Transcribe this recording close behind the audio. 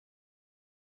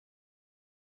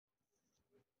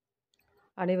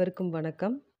அனைவருக்கும்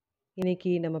வணக்கம். இன்னைக்கு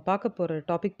நம்ம பார்க்க போற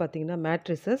டாபிக் பார்த்தீங்கன்னா,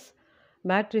 மேட்ரிசஸ்.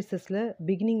 மேட்ரிசஸ்ல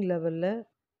பிகினிங் லெவல்ல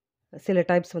சில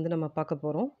டைப்ஸ் வந்து நம்ம பார்க்க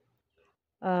போறோம்.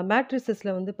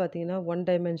 மேட்ரிசஸ்ல வந்து பார்த்தீங்கன்னா, ஒன்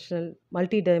டைமென்ஷனல்,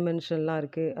 மல்டி டைமென்ஷனல்லாம்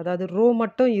இருக்கு. அதாவது ரோ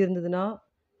மட்டும் இருந்ததுன்னா,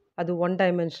 அது ஒன்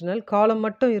டைமென்ஷனல். காலம்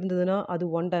மட்டும் இருந்ததுன்னா, அது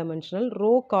ஒன் டைமென்ஷனல்.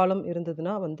 ரோ, காலம்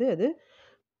இருந்ததுன்னா வந்து அது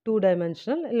 2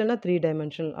 டைமென்ஷனல் இல்லன்னா 3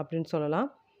 டைமென்ஷனல் அப்படின்னு சொல்லலாம்.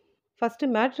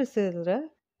 ஃபர்ஸ்ட்டு மேட்ரிசஸ்ல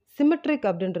சிம்மெட்ரிக்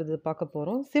அப்படின்றது பார்க்க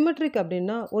போறோம். சிம்மெட்ரிக்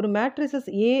அப்படின்னா, ஒரு மேட்ரிசஸ்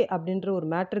ஏ அப்படின்ற ஒரு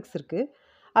மேட்ரிக்ஸ் இருக்கு.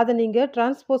 அத நீங்க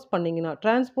டிரான்ஸ்போஸ் பண்ணீங்கன்னா,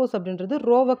 டிரான்ஸ்போஸ் அப்படின்றது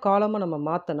ரோவ காலமா நம்ம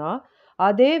மாத்துனா,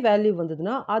 அதே வேல்யூ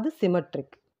வந்ததுன்னா, அது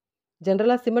சிம்மெட்ரிக்.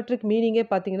 ஜெனரலா சிம்மெட்ரிக் மீனிங்கே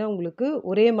பார்த்தீங்கன்னா, உங்களுக்கு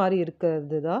ஒரே மாரி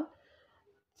இருக்கிறது தான்.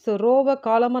 ஸோ ரோவ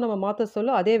காலமா நம்ம மாத்த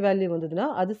சொல்ல அதே வேல்யூ வந்ததுன்னா,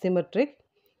 அது சிம்மெட்ரிக்.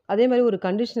 அதே மாரி ஒரு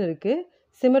கண்டிஷன் இருக்கு.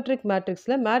 Symmetric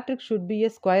மேட்ரிக்ஸ்ல matrix should be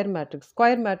a square matrix.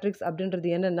 Square matrix அப்படின்றது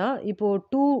என்னன்னா, இப்போ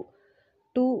 2,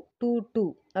 2, 2, 2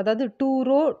 அதாவது 2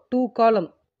 ரோ 2 காலம்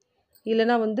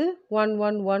இல்லன்னா வந்து 1,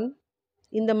 1, 1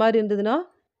 இந்த மாரி இருந்ததுன்னா,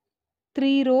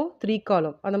 3 ரோ 3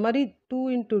 காலம். அந்த மாரி 2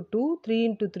 இன்டு 2, 3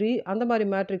 இன்டு 3 அந்த மாரி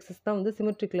மேட்ரிக்ஸஸ் தான் வந்து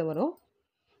சிம்மெட்ரிக்ல வரும்.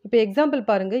 இப்போ எக்ஸாம்பிள்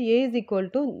பாருங்க. A இஸ்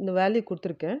ஈக்குவல் டூ இந்த வேல்யூ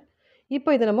குடுத்துருக்கேன். இப்போ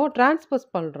இத நம்ம டிரான்ஸ்போஸ்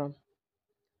பண்றோம்.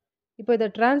 இப்போ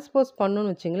இத டிரான்ஸ்போஸ்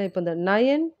பண்ணணும்னு வச்சுங்களேன். இப்போ இந்த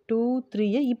 9, 2,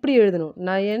 3ய இப்படி எழுதணும்.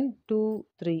 9, 2,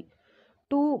 3.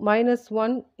 2 மைனஸ்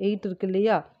 1 8 இருக்கு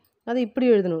இல்லையா? அத இப்படி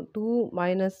எழுதணும். 2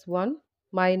 மைனஸ் 1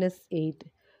 மைனஸ் 8.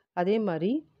 அதே மாரி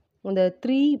அந்த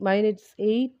 3 மைனஸ்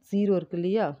 8 0 இருக்கு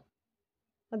இல்லையா?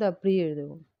 அத அப்படியே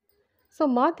எழுதுவோம். ஸோ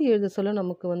மாத்தி எழுத சொல்ல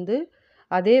நமக்கு வந்து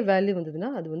அதே வேல்யூ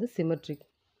வந்ததுன்னா, அது வந்து சிம்மெட்ரிக்.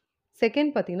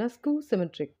 செகண்ட் பார்த்தீங்கன்னா, ஸ்க்யூ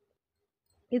சிம்மெட்ரிக்.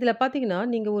 இதில பார்த்தீங்கன்னா,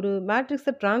 நீங்க ஒரு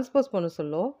மேட்ரிக்ஸ டிரான்ஸ்போஸ் பண்ண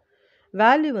சொல்ல,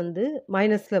 வேல்யூ வந்து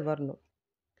மைனஸ்ல வரணும்.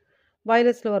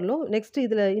 வரணும். நெக்ஸ்ட்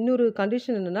இதில இன்னொரு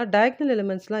கண்டிஷன் என்னன்னா, டயகனல்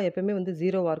எலிமெண்ட்ஸ்லாம் எப்பவுமே வந்து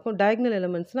 0வா இருக்கும். டயகனல்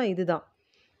எலிமெண்ட்ஸ்னா இதுதான்.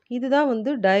 இதுதான்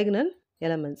வந்து டயகனல்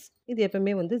எலிமெண்ட்ஸ். இது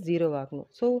எப்பவுமே வந்து 0 ஆகணும்.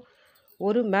 ஸோ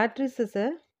ஒரு மேட்ரிசஸ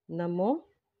நம்ம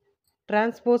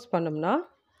டிரான்ஸ்போஸ் பண்ணோம்னா,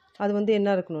 அது வந்து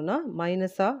என்ன இருக்கணும்னா,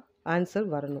 மைனஸா ஆன்சர்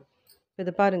வரணும்.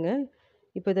 இத பாருங்க.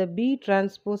 இப்போ இத பி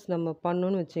டிரான்ஸ்போஸ் நம்ம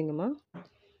பண்ணோம்னு வச்சுக்கங்கம்மா.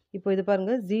 இப்போ இது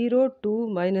பாருங்க 0, 2,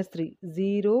 -3.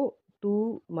 0, 2,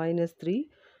 -3.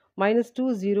 -2,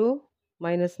 0,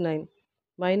 -9.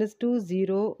 -2,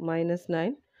 0,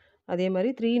 -9. அதே மாரி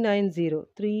 390,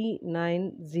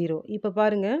 390. இப்ப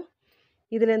பாருங்க.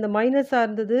 இதுல இந்த மைனஸா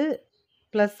இருந்தது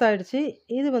பிளஸ் ஆயிடுச்சு.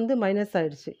 இது வந்து மைனஸ்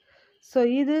ஆயிடுச்சு. ஸோ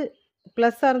இது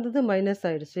பிளஸ்ஸா இருந்தது மைனஸ்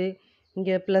ஆயிடுச்சு.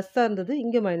 இங்க பிளஸ்ஸா இருந்தது,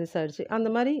 இங்க மைனஸ் ஆயிடுச்சு. அந்த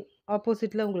மாரி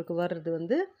ஆப்போசிட்ல உங்களுக்கு வர்றது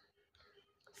வந்து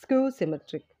ஸ்க்யூ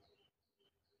சிம்மெட்ரிக்.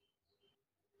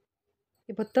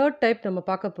 இப்போ தேர்ட் டைப் நம்ம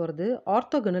பார்க்க போறது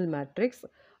ஆர்த்தோகனல் மேட்ரிக்ஸ்.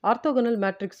 ஆர்த்தோகனல்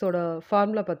மேட்ரிக்ஸோட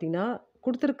ஃபார்முலா பார்த்தீங்கன்னா,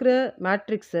 குடுத்திருக்கிற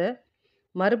மேட்ரிக்ஸ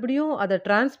மறுபடியும் அத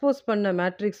டிரான்ஸ்போஸ் பண்ண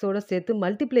மேட்ரிக்ஸோட சேர்த்து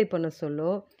மல்டிப்ளை பண்ண சொல்ல,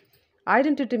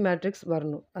 ஐடென்டிட்டி மேட்ரிக்ஸ்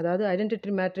வரணும். அதாவது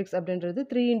ஐடென்டிட்டி மேட்ரிக்ஸ் அப்படின்றது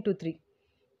 3 இன்டு 3.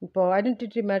 இப்போ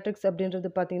ஐடென்டிட்டி மேட்ரிக்ஸ் அப்படின்றது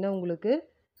பார்த்தீங்கன்னா, உங்களுக்கு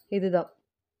இதுதான்.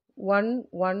 1,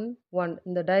 1, 1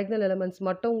 இந்த டயகனல் எலிமெண்ட்ஸ்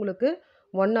மட்டும் உங்களுக்கு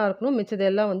 1ஆ இருக்கணும். மிச்சது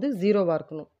எல்லாம் வந்து 0வா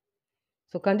இருக்கணும்.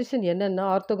 ஸோ கண்டிஷன் என்னன்னா,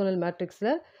 ஆர்த்தோகனல் மேட்ரிக்ஸ்ல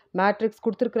மேட்ரிக்ஸ்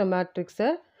குடுத்திருக்கிற மேட்ரிக்ஸ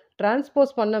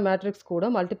டிரான்ஸ்போஸ் பண்ண மேட்ரிக்ஸ் கூட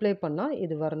மல்டிப்ளை பண்ணா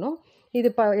இது வரணும். இது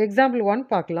எக்ஸாம்பிள் 1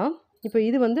 பார்க்கலாம். இப்போ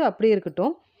இது வந்து அப்படியே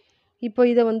இருக்கட்டும். இப்போ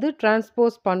இத வந்து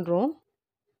டிரான்ஸ்போஸ் பண்றோம்.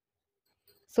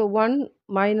 ஸோ 1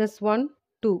 -1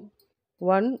 2.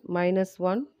 1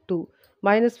 -1 2.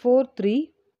 -4 3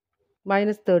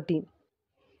 -13.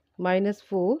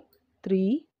 -4 3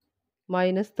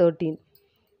 -13.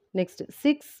 நெக்ஸ்ட்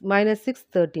 6 -6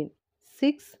 13.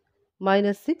 6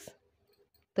 -6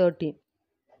 13.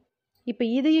 இப்போ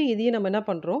இதையும் நம்ம என்ன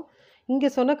பண்றோம்? இங்க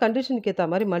சொன்ன கண்டிஷனுக்கு ஏத்த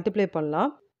மாரி மல்டிப்ளை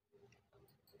பண்ணலாம்.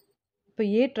 இப்போ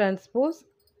A டிரான்ஸ்போஸ்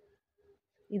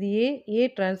இது A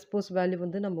டிரான்ஸ்போஸ் வேல்யூ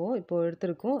வந்து நம்ம இப்போ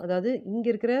எடுத்திருக்கோம். அதாவது இங்க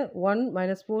இருக்கிற 1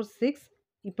 -4 6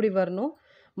 இப்படி வரணும்.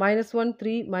 -1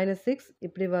 3 -6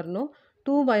 இப்படி வரணும்.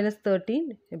 2 -13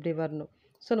 இப்படி வரணும்.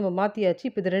 ஸோ நம்ம மாத்தியாச்சு.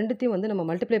 இப்போ இது ரெண்டுத்தையும் வந்து நம்ம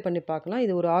மல்டிப்ளை பண்ணி பார்க்கலாம்.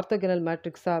 இது ஒரு ஆர்த்தோகனல்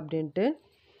மேட்ரிக்ஸா அப்படின்ட்டு.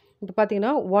 இப்போ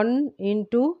பார்த்தீங்கன்னா 1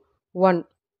 into 1.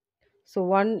 So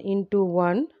 1 into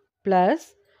 1 plus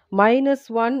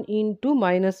 -1 into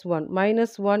 -1.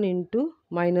 -1 into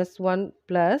 -1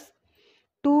 plus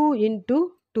 2 into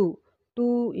 2. 2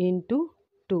 into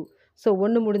 2. So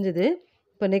 1 முடிஞ்சது.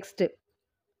 இப்போ நெக்ஸ்ட்டு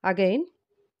அகைன்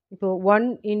இப்போ 1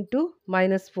 into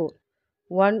 -4.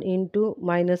 1 into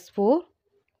 -4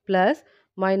 plus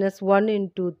 -1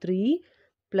 into 3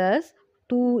 plus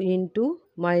 2 into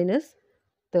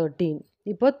 -13.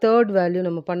 இப்போ தேர்ட் வேல்யூ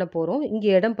நம்ம பண்ண போறோம். இங்க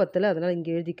இடம் பத்தல. அதனால இங்க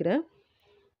எழுதிக்கிறேன்.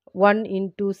 1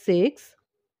 into 6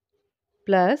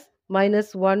 plus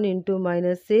 -1 into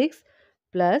 -6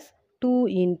 plus 2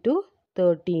 into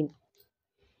 13.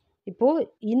 இப்போது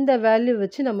இந்த வேல்யூ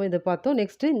வச்சு நம்ம இதை பார்த்தோம்.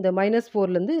 நெக்ஸ்ட்டு இந்த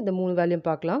 -4லேருந்து இந்த 3 வேல்யூ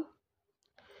பார்க்கலாம்.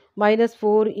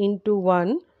 -4 into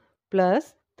 1 plus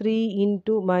 3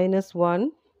 into -1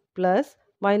 plus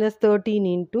 -13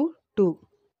 into 2.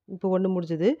 இப்போ ஒன்று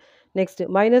முடிஞ்சது. Next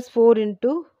 -4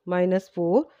 into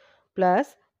 -4 plus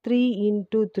 3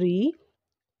 into 3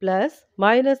 plus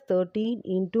 -13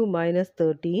 into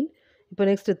 -13. இப்போ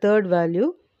next third value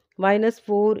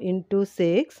 -4 into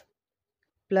 6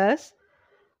 plus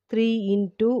 3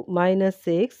 into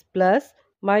 -6 plus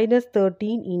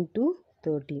 -13 into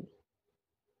 13.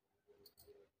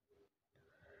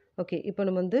 Okay, இப்போ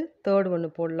நம்ம வந்து தேர்ட் ஒன்று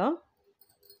போடலாம்.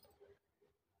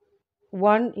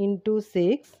 1 into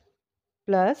 6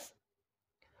 plus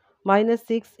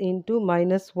 -6 into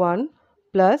 -1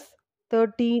 plus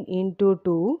 13 into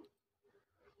 2.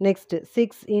 Next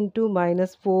 6 into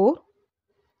 -4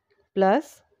 plus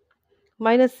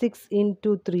 -6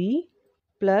 into 3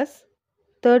 plus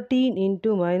 13 into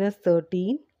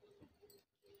 -13.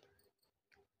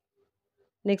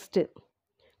 Next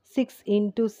 6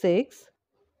 into 6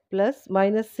 plus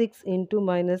 -6 into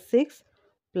 -6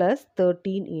 plus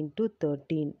 13 into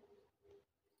 13.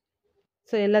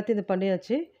 So எல்லாத்தையும் இது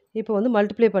பண்ணியாச்சு. இப்போ வந்து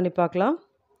மல்டிப்ளை பண்ணி பார்க்கலாம்.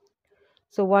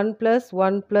 So 1 plus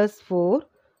 1 plus 4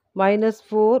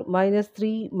 -4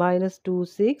 -3 -2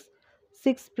 6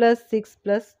 6 plus 6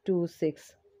 plus 2 6.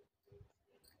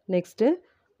 Next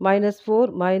 -4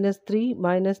 -3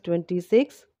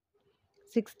 -26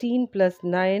 16 plus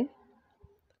 9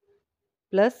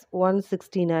 plus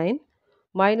 169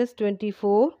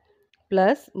 -24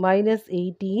 plus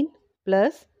 -18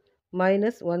 plus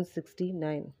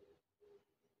 -169.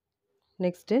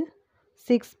 Next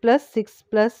 6 plus 6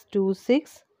 plus 2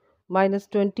 6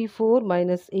 -24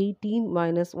 -18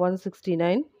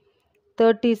 -169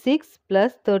 36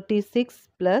 plus 36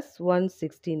 plus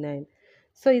 169.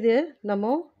 So இது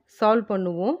நம்ம solve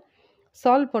பண்ணுவோம்.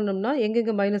 சால்வ் பண்ணோம்னா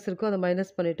எங்கெங்கே மைனஸ் இருக்கோ அதை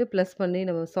மைனஸ் பண்ணிவிட்டு ப்ளஸ் பண்ணி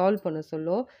நம்ம சால்வ் பண்ண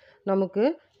சொல்லும். நமக்கு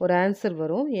ஒரு ஆன்சர்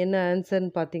வரும். என்ன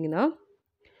ஆன்சர்னு பார்த்தீங்கன்னா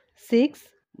 6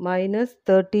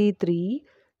 -33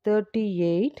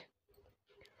 38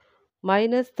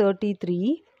 -33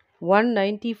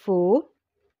 194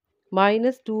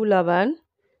 -211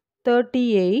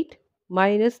 38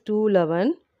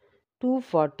 -211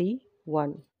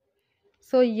 241.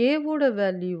 ஸோ ஏவோட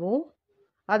வேல்யூவும்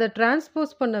அதை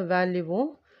டிரான்ஸ்போஸ் பண்ண வேல்யூவும்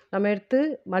நம்ம எடுத்து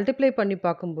மல்டிப்ளை பண்ணி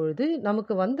பார்க்கும்பொழுது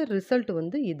நமக்கு வந்த ரிசல்ட்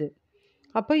வந்து இது.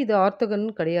 அப்போ இது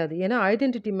ஆர்த்தோகனல் கிடையாது. ஏன்னா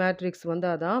ஐடென்டிட்டி மேட்ரிக்ஸ்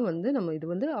வந்தால் தான் வந்து நம்ம இது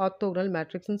வந்து ஆர்த்தோகனல்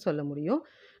மேட்ரிக்ஸ்னு சொல்ல முடியும்.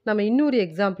 நம்ம இன்னொரு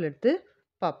எக்ஸாம்பிள் எடுத்து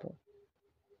பார்ப்போம்.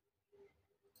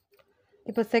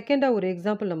 இப்போ செகண்டாக ஒரு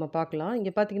எக்ஸாம்பிள் நம்ம பார்க்கலாம்.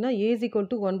 இங்கே பார்த்தீங்கன்னா A is equal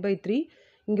to 1/3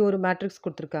 இங்கே ஒரு மேட்ரிக்ஸ்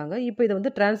கொடுத்துருக்காங்க. இப்போ இதை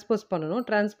வந்து டிரான்ஸ்போஸ் பண்ணணும்.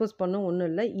 டிரான்ஸ்போஸ் பண்ண ஒன்றும்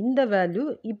இல்லை. இந்த வேல்யூ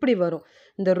இப்படி வரும்.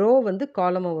 இந்த ரோ வந்து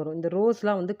காலமாக வரும். இந்த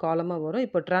ரோஸ்லாம் வந்து காலமாக வரும்.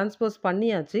 இப்போ டிரான்ஸ்போஸ்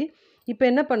பண்ணியாச்சு. இப்போ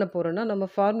என்ன பண்ண போகிறோன்னா நம்ம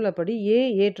ஃபார்முலா படி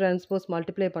ஏ டிரான்ஸ்போஸ்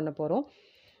மல்டிப்ளை பண்ண போகிறோம்.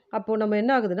 அப்போது நம்ம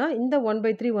என்ன ஆகுதுன்னா இந்த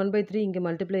 1/3 இங்கே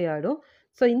மல்டிப்ளை ஆகிடும்.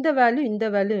 ஸோ இந்த வேல்யூ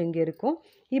இங்கே இருக்கும்.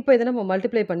 இப்போ இதை நம்ம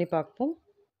மல்டிப்ளை பண்ணி பார்ப்போம்.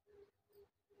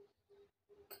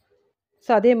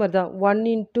 ஸோ அதே மாதிரி தான் 1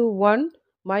 into 1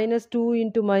 -2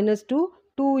 into -2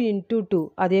 2 into 2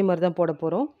 அதே மாதிரி தான் போட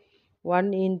போகிறோம். 1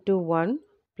 into 1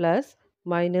 ப்ளஸ்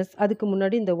மைனஸ் அதுக்கு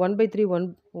முன்னாடி இந்த 1/3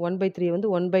 வந்து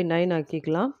 1/9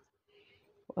 ஆக்கிக்கலாம்.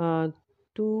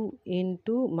 2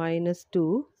 into -2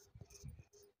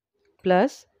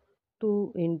 plus 2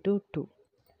 into 2.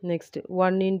 Next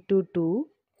 1 into 2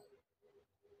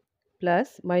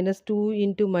 plus -2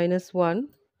 into -1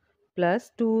 plus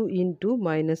 2 into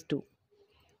 -2.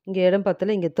 இங்கே இடம்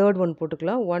பத்தல, இங்கே தேர்ட் ஒன்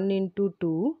போட்டுக்கலாம். 1 into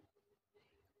 2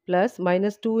 plus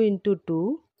 -2 into 2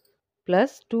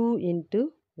 plus 2 into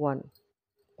 1.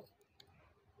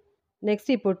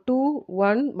 Next இப்போ 2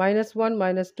 1 -1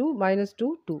 -2 -2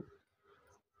 2.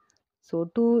 So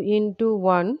 2 into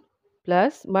 1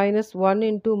 plus -1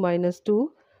 into -2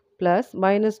 plus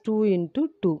 -2 into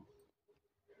 2.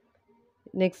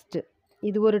 Next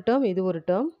இது ஒரு டேர்ம், இது ஒரு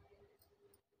term.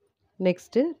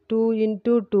 Next 2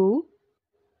 into 2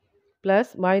 plus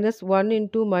 -1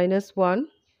 into -1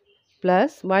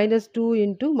 plus -2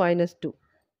 into -2.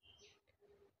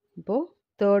 இப்போ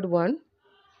third one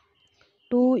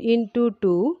 2 into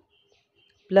 2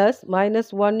 plus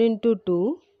 -1 into 2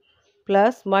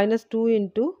 plus -2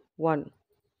 into 1.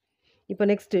 இப்போ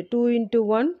next 2 into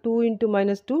 1 2 into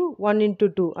 -2 1 into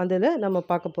 2 அதில் நம்ம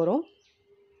பார்க்க போகிறோம்.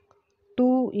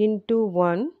 2 into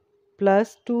 1 plus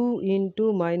 2 into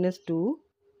 -2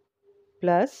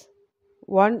 plus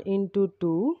 1 into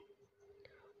 2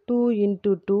 2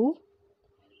 into 2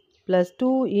 plus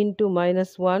 2 into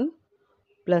 -1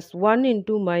 plus 1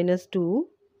 into -2.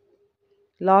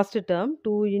 Last term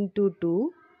 2 into 2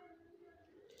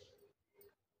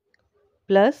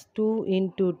 plus 2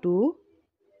 into 2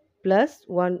 plus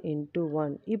 1 into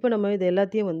 1. இப்போ நம்ம இது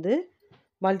எல்லாத்தையும் வந்து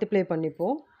மல்டிப்ளை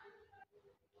பண்ணிப்போம்.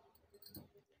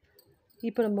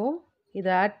 இப்போ நம்ம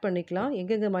இதை ஆட் பண்ணிக்கலாம்.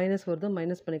 எங்கெங்கே மைனஸ் வருதோ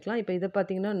மைனஸ் பண்ணிக்கலாம். இப்போ இதை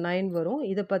பார்த்தீங்கன்னா 9 வரும்.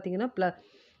 இதை பார்த்தீங்கன்னா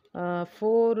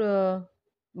 4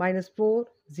 -4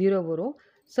 0 வரும்.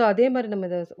 ஸோ அதே மாதிரி நம்ம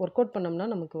இதை ஒர்க் அவுட் பண்ணோம்னா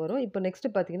நமக்கு வரும். இப்போ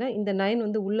நெக்ஸ்ட்டு பார்த்தீங்கன்னா இந்த 9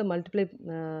 வந்து உள்ளே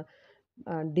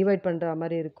டிவைட் பண்ணுற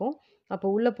மாதிரி இருக்கும். அப்போ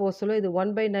உள்ளே போக சொல்ல இது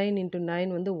 1/9 இன்ட்டு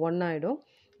 9 வந்து 1 ஆகிடும்.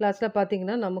 லாஸ்ட்டில்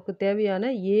பார்த்தீங்கன்னா நமக்கு தேவையான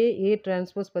ஏ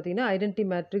டிரான்ஸ்போஸ் பார்த்தீங்கன்னா identity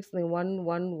matrix 1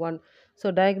 1 1. So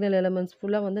diagonal elements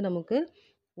ஃபுல்லாக வந்து நமக்கு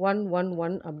 1 1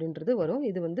 1 அப்படின்றது வரும்.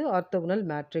 இது வந்து ஆர்த்தோகனல்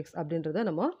மேட்ரிக்ஸ் அப்படின்றத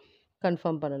நம்ம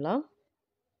கன்ஃபார்ம் பண்ணலாம்.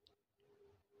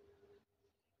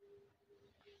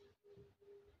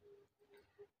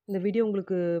 இந்த வீடியோ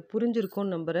உங்களுக்கு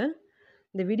புரிஞ்சிருக்கும்னு நம்புகிறேன்.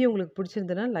 இந்த வீடியோ உங்களுக்கு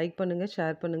பிடிச்சிருந்ததுன்னா லைக் பண்ணுங்கள்,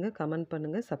 ஷேர் பண்ணுங்கள், கமெண்ட்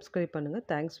பண்ணுங்கள், சப்ஸ்கிரைப் பண்ணுங்கள்.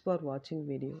 தேங்க்ஸ் ஃபார் வாட்சிங்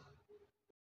வீடியோ.